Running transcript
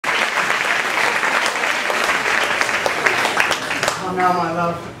How now, my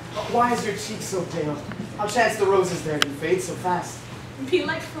love? Why is your cheek so pale? How chance the roses there do fade so fast? Be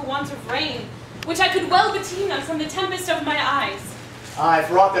like for want of rain, which I could well beteem from the tempest of my eyes. Aye,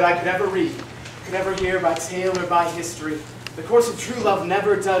 for aught that I could ever read, could ever hear by tale or by history, the course of true love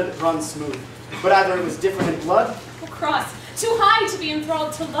never did run smooth, but either it was different in blood, or cross, too high to be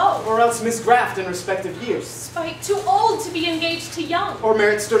enthralled to low, or else misgraft in respective years, spite, too old to be engaged to young, or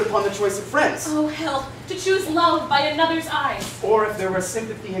merit stood upon the choice of friends. Oh hell, to choose love by another's eyes, or if there were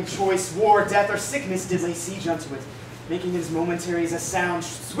sympathy in choice, war, death, or sickness did lay siege unto it, making his momentary as a sound,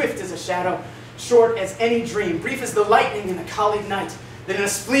 swift as a shadow, short as any dream, brief as the lightning in a collied night, that in a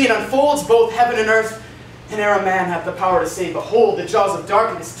spleen unfolds both heaven and earth, and ere a man hath the power to say, behold, the jaws of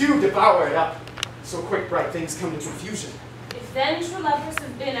darkness do devour it up. So quick bright things come to confusion. If then true lovers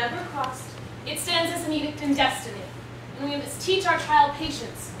have been ever crossed, it stands as an edict in destiny, and we must teach our child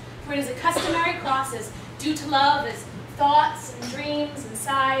patience, for it is a customary cross as due to love as thoughts and dreams and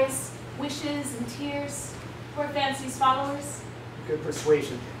sighs, wishes and tears, poor fancy's followers. Good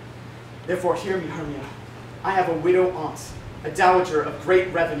persuasion. Therefore hear me, Hermia. I have a widow aunt, a dowager of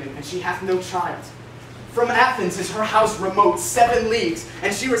great revenue, and she hath no child. From Athens is her house remote 7 leagues,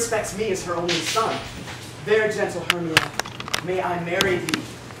 and she respects me as her only son. There, gentle Hermia, may I marry thee.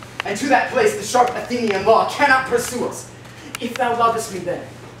 And to that place the sharp Athenian law cannot pursue us. If thou lovest me then,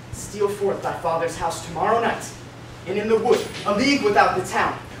 steal forth thy father's house tomorrow night, and in the wood, a league without the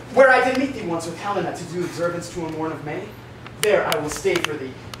town, where I did meet thee once with Helena to do observance to a morn of May, there I will stay for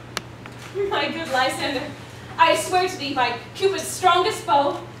thee. My good Lysander, I swear to thee by Cupid's strongest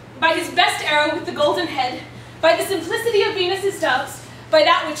bow, by his best arrow with the golden head, by the simplicity of Venus's doves, by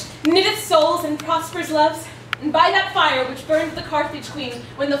that which knitteth souls and prospers loves, and by that fire which burned the Carthage queen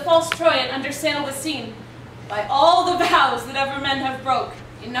when the false Troyan under sail was seen, by all the vows that ever men have broke,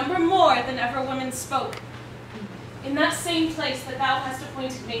 in number more than ever women spoke. In that same place that thou hast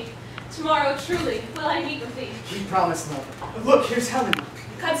appointed me, tomorrow truly will I meet with thee. He promised, love. Look, here's Helena.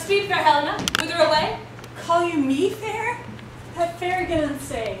 Godspeed, fair Helena. Whither away? Call you me fair? That fair again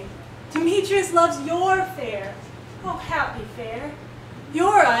say. Demetrius loves your fair. Oh, happy fair.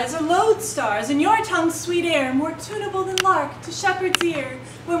 Your eyes are lodestars, and your tongue's sweet air, more tunable than lark to shepherd's ear,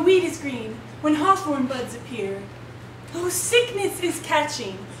 when wheat is green, when hawthorn buds appear. Oh, sickness is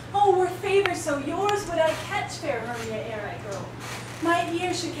catching. Oh, were favor so yours would I catch, fair Hermia, ere I go. My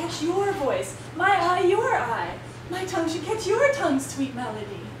ear should catch your voice, my eye your eye, my tongue should catch your tongue's sweet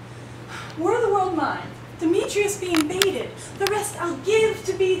melody. Were the world mine, Demetrius being baited, the rest I'll give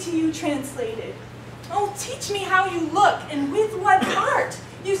to be to you translated. Oh, teach me how you look, and with what art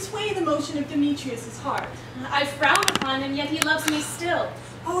you sway the motion of Demetrius's heart. I frown upon him, yet he loves me still.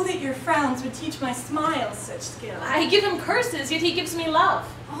 Oh, that your frowns would teach my smiles such skill. I give him curses, yet he gives me love.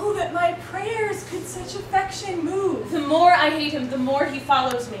 Oh, that my prayers could such affection move. The more I hate him, the more he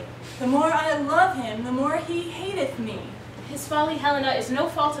follows me. The more I love him, the more he hateth me. His folly, Helena, is no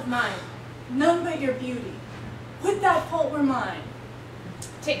fault of mine. None but your beauty. Would that fault were mine.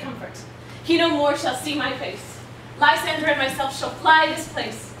 Take comfort. He no more shall see my face. Lysander and myself shall fly this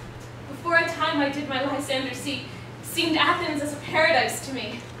place. Before a time I did my Lysander see, seemed Athens as a paradise to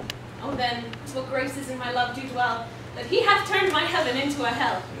me. Oh then, what graces in my love do dwell, that he hath turned my heaven into a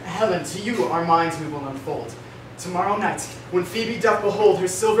hell. Helen, to you our minds we will unfold. Tomorrow night, when Phoebe doth behold her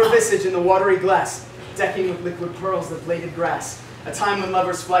silver visage in the watery glass, decking with liquid pearls the bladed grass, a time when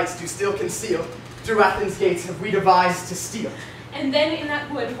lovers' flights do still conceal, through Athens' gates have we devised to steal. And then in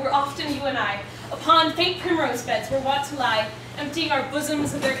that wood were often you and I, upon faint primrose beds were wont to lie, emptying our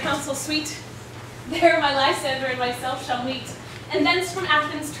bosoms of their counsel sweet. There my Lysander and myself shall meet, and thence from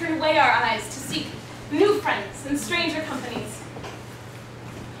Athens turn away our eyes to seek new friends and stranger companies.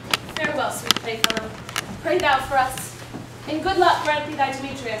 Farewell, sweet playfellow. Pray thou for us, and good luck grant thee thy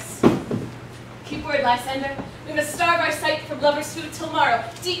Demetrius. Keep word, Lysander. We must starve our sight from lovers' food till morrow,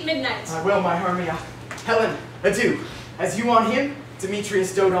 deep midnight. I will, my Hermia. Helen, adieu. As you on him,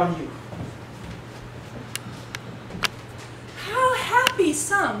 Demetrius dote on you. How happy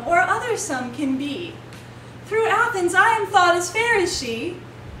some, or other some, can be. Through Athens I am thought as fair as she.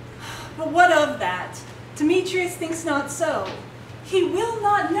 But what of that? Demetrius thinks not so. He will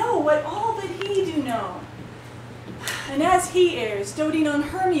not know what all that he do know. And as he errs, doting on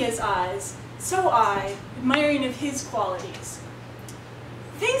Hermia's eyes, so I, admiring of his qualities.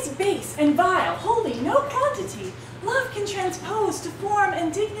 Things base and vile, holy, no quantity, love can transpose to form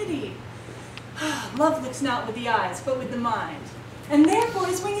and dignity. Love looks not with the eyes, but with the mind, and therefore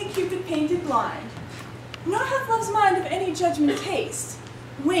is winged Cupid painted blind. Nor hath love's mind of any judgment taste,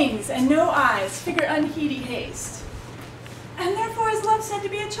 wings and no eyes figure unheedy haste. And therefore is love said to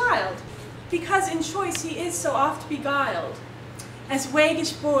be a child, because in choice he is so oft beguiled. As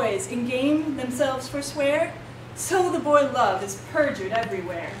waggish boys in game themselves forswear, so the boy love is perjured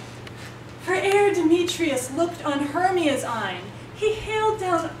everywhere. For ere Demetrius looked on Hermia's eyne, he hailed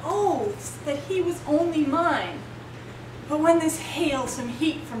down oaths that he was only mine. But when this hail some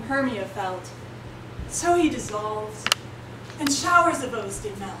heat from Hermia felt, so he dissolved, and showers of oaths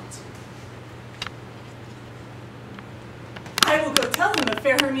did melt. I will go tell him of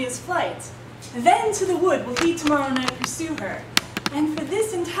fair Hermia's flight. Then to the wood will he tomorrow night pursue her. And for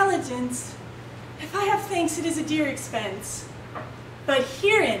this intelligence, if I have thanks, it is a dear expense. But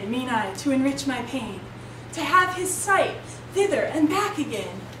herein mean I to enrich my pain, to have his sight thither and back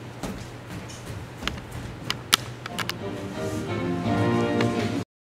again,